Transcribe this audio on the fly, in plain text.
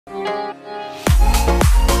Hello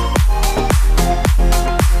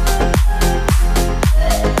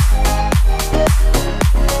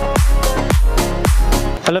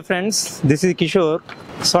friends, this is Kishore.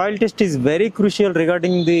 Soil test is very crucial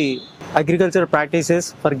regarding the agricultural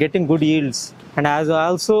practices for getting good yields and as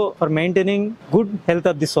also for maintaining good health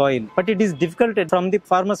of the soil. But it is difficult from the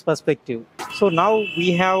farmer's perspective. So now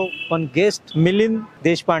we have one guest, Melind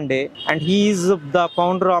Deshpande, and he is the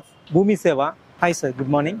founder of BhoomiSeva. Hi sir, good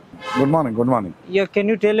morning. Good morning, good morning. Yeah, can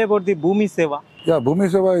you tell about the BhoomiSeva? Yeah,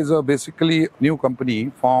 BhoomiSeva is a basically new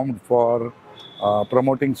company formed for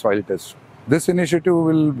promoting soil tests. This initiative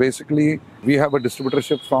will basically, we have a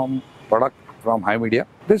distributorship from product from High Media.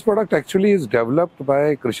 This product actually is developed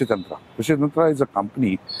by Krishi Tantra. Krishi Tantra is a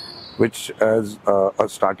company which is a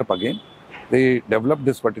startup again. They developed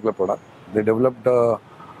this particular product. They developed a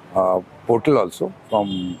portal also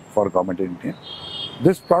for government in India.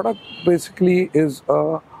 This product basically is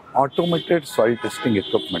a automated soil testing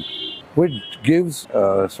equipment which gives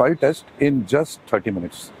soil test in just 30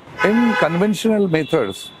 minutes. In conventional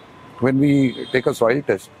methods, when we take a soil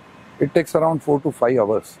test, it takes around 4 to 5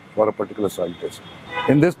 hours for a particular soil test.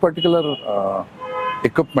 In this particular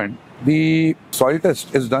equipment, the soil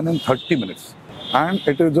test is done in 30 minutes. And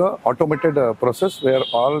it is an automated process where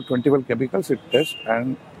all 21 chemicals it tests,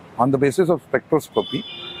 and on the basis of spectroscopy,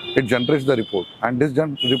 it generates the report. And this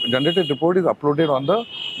generated report is uploaded on the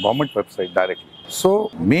government website directly.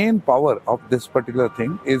 So, main power of this particular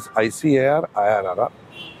thing is ICAR, IRR,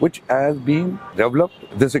 which has been developed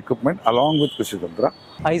this equipment along with Krishi Tantra.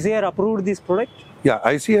 ICAR approved this product? Yeah,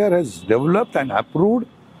 ICAR has developed and approved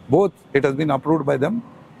both. It has been approved by them,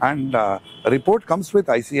 and a report comes with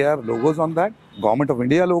ICAR logos on that, Government of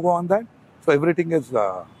India logo on that. So everything is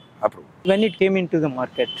approved. When it came into the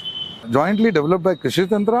market? Jointly developed by Krishi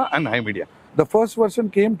Tantra and High Media. The first version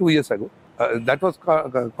came 2 years ago. That was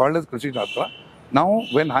called as Krishi Tantra. Now,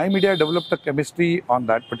 when High Media developed the chemistry on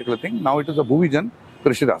that particular thing, now it is a Bhu Vision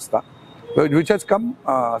Automatic, which has come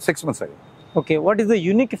 6 months ago. Okay, what is the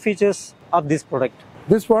unique features of this product?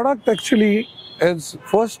 This product actually is,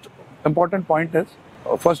 first important point is,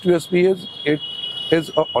 first USP is, it is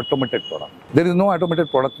an automated product. There is no automated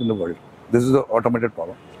product in the world. This is the automated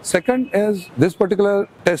product. Second is, this particular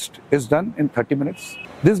test is done in 30 minutes.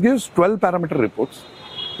 This gives 12 parameter reports,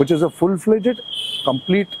 which is a full-fledged,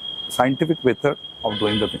 complete scientific method of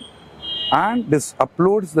doing the thing. And this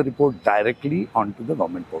uploads the report directly onto the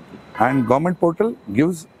government portal. And government portal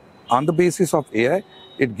gives, on the basis of AI,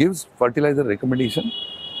 it gives fertilizer recommendation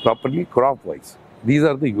properly crop-wise. These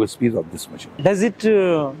are the USPs of this machine. Does it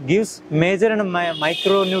gives major and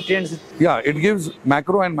micronutrients? Yeah, it gives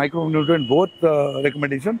macro and micronutrient both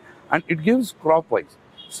recommendation, and it gives crop-wise.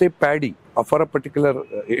 Say paddy, for a particular,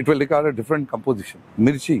 it will require a different composition.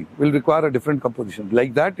 Mirchi will require a different composition.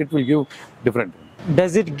 Like that, it will give different.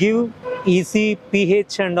 Does it give EC,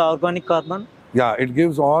 pH and organic carbon? Yeah, it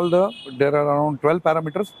gives all there are around 12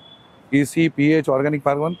 parameters, EC, pH, organic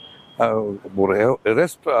carbon,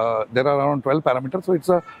 rest, there are around 12 parameters. So it's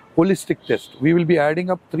a holistic test. We will be adding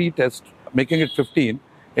up 3 tests, making it 15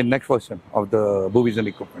 in next version of the Bhu Vision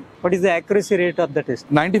equipment. What is the accuracy rate of the test?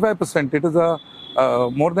 95%. It is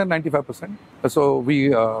more than 95%. So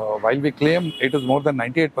while we claim it is more than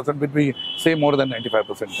 98%, but we say more than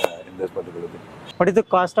 95% in this particular thing. What is the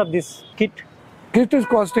cost of this kit? Kit is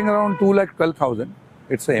costing around 2,12,000.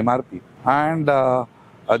 It's a MRP. And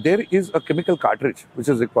there is a chemical cartridge which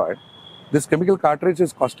is required. This chemical cartridge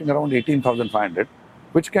is costing around 18,500,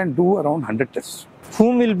 which can do around 100 tests.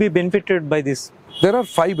 Whom will be benefited by this? There are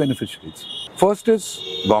 5 beneficiaries. First is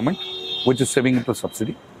government, which is saving into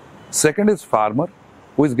subsidy. Second is farmer,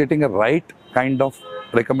 who is getting a right kind of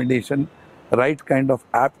recommendation, right kind of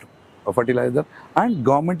apt fertilizer, and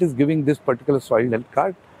government is giving this particular soil health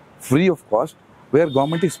card free of cost, where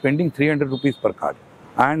government is spending 300 rupees per card.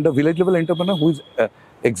 And the village level entrepreneur who is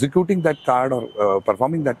executing that card or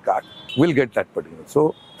performing that card will get that particular.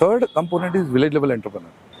 So third component is village level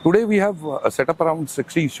entrepreneur. Today we have set up around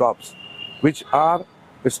 60 shops which are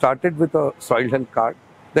started with a soil health card.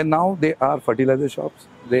 Then now they are fertilizer shops.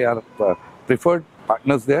 They are preferred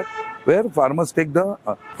partners there, where farmers take the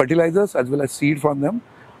fertilizers as well as seed from them,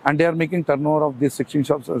 and they are making turnover of these 16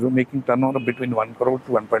 shops, making turnover between 1 crore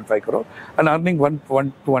to 1.5 crore and earning 1 to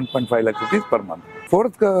 1.5 lakh rupees per month.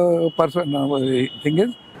 Fourth thing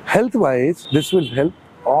is, health-wise, this will help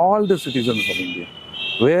all the citizens of India,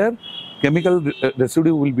 where chemical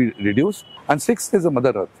residue will be reduced. And sixth is the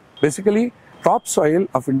Mother Earth. Basically, topsoil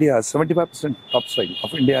of India, 75% topsoil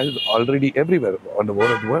of India is already everywhere on the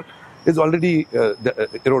world is already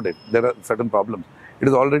eroded. There are certain problems. It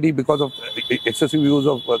is already because of excessive use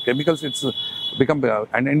of chemicals, it's become,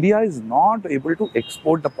 and India is not able to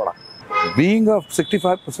export the product. Being a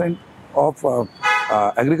 65% of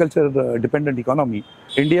agriculture dependent economy,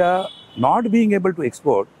 India not being able to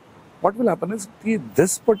export, what will happen is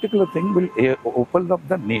this particular thing will open up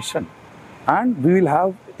the nation, and we will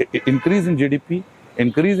have increase in GDP,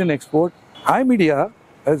 increase in export. iMedia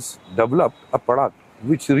has developed a product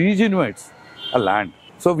which regenerates a land.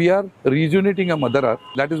 So we are regenerating a mother earth.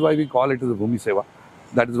 That is why we call it as a BhoomiSeva.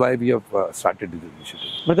 That is why we have started this initiative.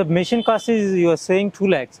 But the machine cost is, you are saying 2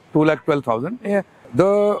 lakhs. 2,12,000.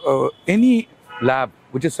 Yeah. Any lab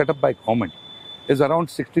which is set up by government is around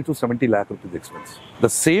 60 to 70 lakh rupees expense. The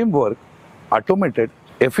same work, automated,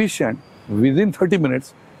 efficient, within 30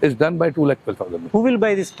 minutes is done by 2,12,000. Who will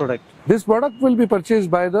buy this product? This product will be purchased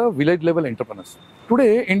by the village level entrepreneurs.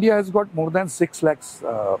 Today, India has got more than 6 lakhs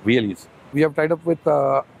VLEs. We have tied up with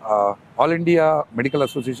All India Medical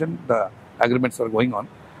Association. The agreements are going on,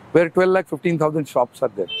 where 12,15,000 shops are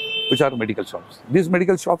there, which are medical shops. These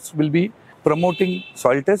medical shops will be promoting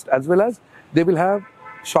soil test, as well as they will have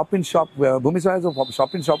shop-in-shop. BhoomiSeva is a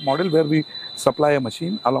shop-in-shop model where we supply a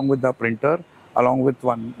machine along with the printer, along with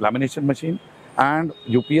one lamination machine and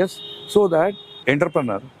UPS, so that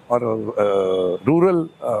entrepreneur or rural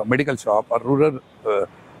medical shop or rural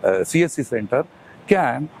CSC center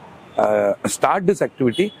can start this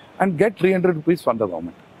activity and get 300 rupees from the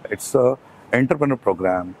government. It's a entrepreneur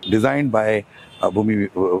program designed by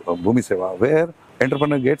BhoomiSeva, where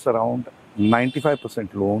entrepreneur gets around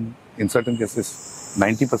 95% loan, in certain cases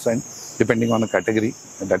 90%, depending on a category,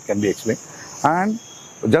 and that can be explained. And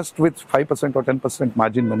just with 5% or 10%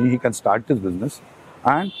 margin money, he can start his business,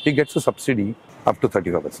 and he gets a subsidy up to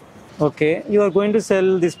 35%. Okay, you are going to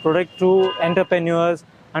sell this product to entrepreneurs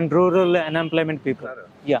and rural unemployment people.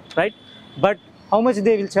 Yeah, right? But how much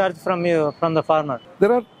they will charge from the farmer?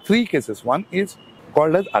 There are 3 cases. One is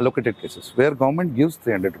called as allocated cases, where government gives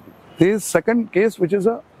 300 rupees. There is second case, which is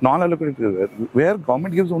a non-allocated, where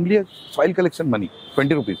government gives only a soil collection money,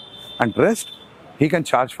 20 rupees, and rest he can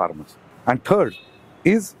charge farmers. And third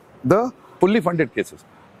is the fully funded cases.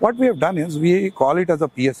 What we have done is we call it as a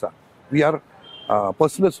PSR. We are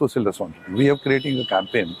personal social responsibility. We are creating a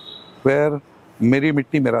campaign where Meri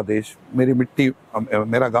Mitti Mera Desh, Meri Mitti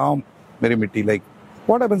Mera Gaon, Meri Mitti. Like,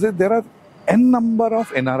 what happens is there are n number of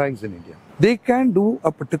NRIs in India. They can do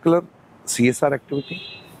a particular CSR activity.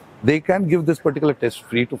 They can give this particular test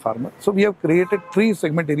free to farmers. So we have created 3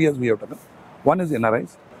 segment areas we have done. One is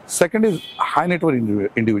NRIs, second is high net worth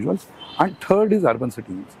individuals, and third is urban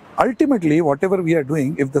citizens. Ultimately, whatever we are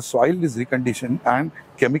doing, if the soil is reconditioned and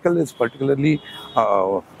chemical is particularly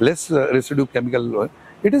less residue chemical,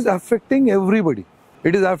 it is affecting everybody.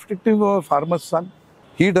 It is affecting our farmer's son.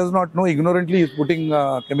 He does not know, ignorantly he is putting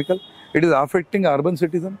chemical. It is affecting urban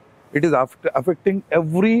citizen. It is affecting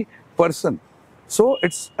every person. So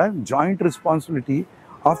it's a joint responsibility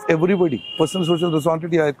of everybody. Personal social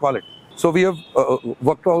responsibility, I call it. So we have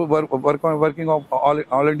working on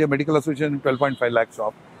All India Medical Association, 12.5 lakh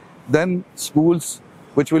shop. Then schools,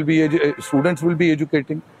 which will be students will be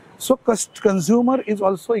educating. So consumer is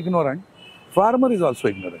also ignorant. Farmer is also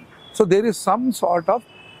ignorant. So there is some sort of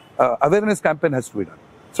awareness campaign has to be done.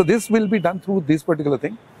 So this will be done through this particular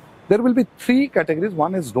thing. There will be 3 categories.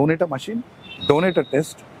 One is donate a machine, donate a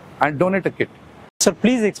test, and donate a kit. Sir,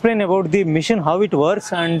 please explain about the mission, how it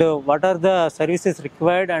works, and what are the services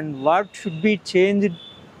required, and what should be changed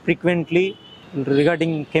frequently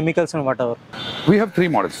regarding chemicals and whatever. We have 3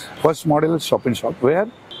 models. First model is shop in shop, where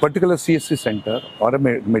particular CSC center or a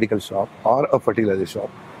medical shop or a fertilizer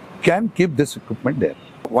shop can keep this equipment there.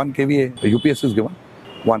 1 kVA UPS is given,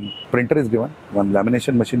 1 printer is given, 1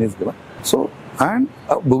 lamination machine is given. So, and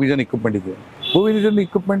a Bhu Vision equipment is given. Bhu Vision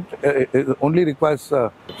equipment only requires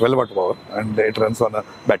 12 watt power, and it runs on a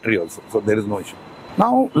battery also, so there is no issue.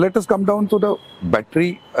 Now let us come down to the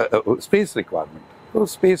battery space requirement. So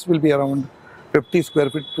space will be around 50 square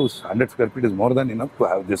feet to 100 square feet is more than enough to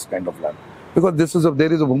have this kind of lab, because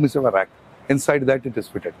there is a BhoomiSeva rack. Inside that it is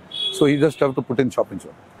fitted. So you just have to put in shop in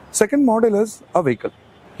shop. Second model is a vehicle.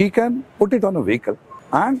 He can put it on a vehicle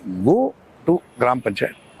and go to Gram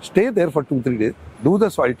Panchayat, stay there for 2-3 days, do the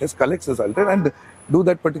soil test, collects the soil test, and do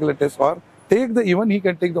that particular test, or even he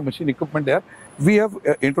can take the machine equipment there. We have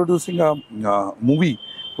introducing a movie,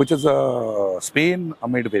 which is a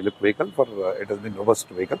Spain-made vehicle for it has been robust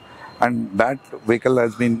vehicle, and that vehicle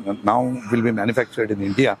has been now will be manufactured in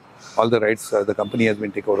India. All the rights the company has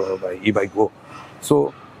been taken over by eBay Go.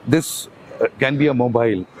 So this can be a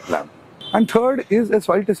mobile lab. And third is a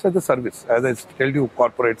soil test as a service. As I told you,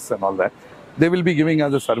 corporates and all that, they will be giving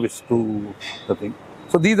as a service to the thing.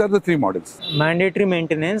 So these are the 3 models. Mandatory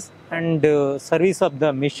maintenance and service of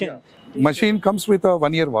the machine. Machine comes with a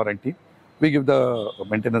 1-year warranty. We give the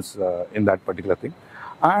maintenance in that particular thing.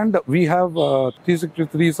 And we have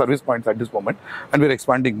 363 service points at this moment, and we're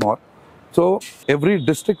expanding more. So every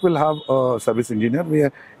district will have a service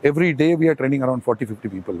engineer. Every day we are training around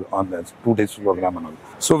 40-50 people on this 2 days program and all.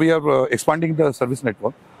 So we are expanding the service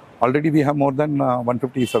network. Already we have more than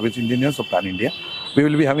 150 service engineers of Pan India. We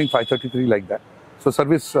will be having 533 like that. So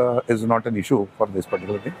service is not an issue for this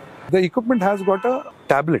particular thing. The equipment has got a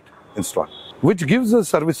tablet installed, which gives a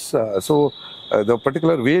service. The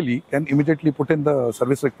particular VLE can immediately put in the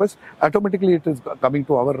service request. Automatically it is coming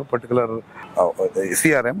to our particular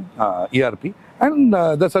CRM, ERP, and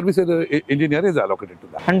the service engineer is allocated to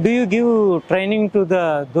that. And do you give training to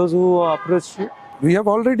those who approach you? We have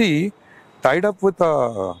already tied up with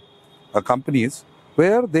companies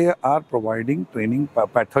where they are providing training.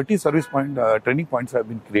 30 service training points have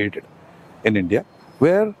been created in India,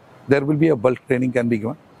 where there will be a bulk training can be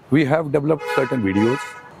given. We have developed certain videos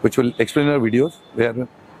which will explain our videos.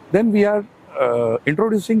 Then we are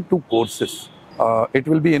introducing 2 courses. It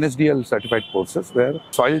will be NSDL certified courses where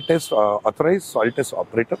soil test authorized soil test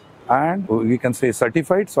operator, and we can say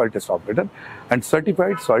certified soil test operator and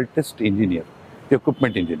certified soil test engineer,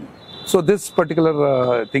 equipment engineer. So this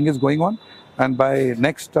particular thing is going on, and by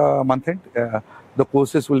next month end, the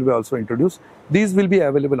courses will be also introduced. These will be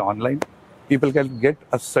available online. People can get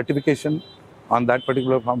a certification on that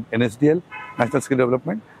particular from NSDL, National Skill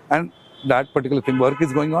Development, and that particular thing work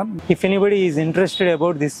is going on. If anybody is interested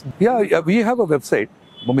about this, yeah, we have a website,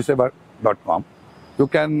 BhoomiSeva.com. You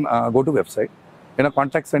can go to website. In a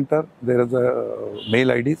contact center, there is a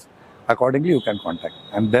mail IDs. Accordingly, you can contact.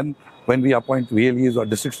 And then when we appoint VLEs or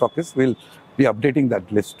district stockists, we'll be updating that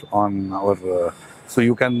list on our. So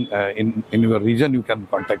you can, in your region, you can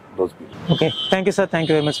contact those people. Okay. Thank you, sir. Thank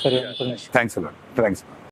you very much for your information. Thanks a lot. Thanks.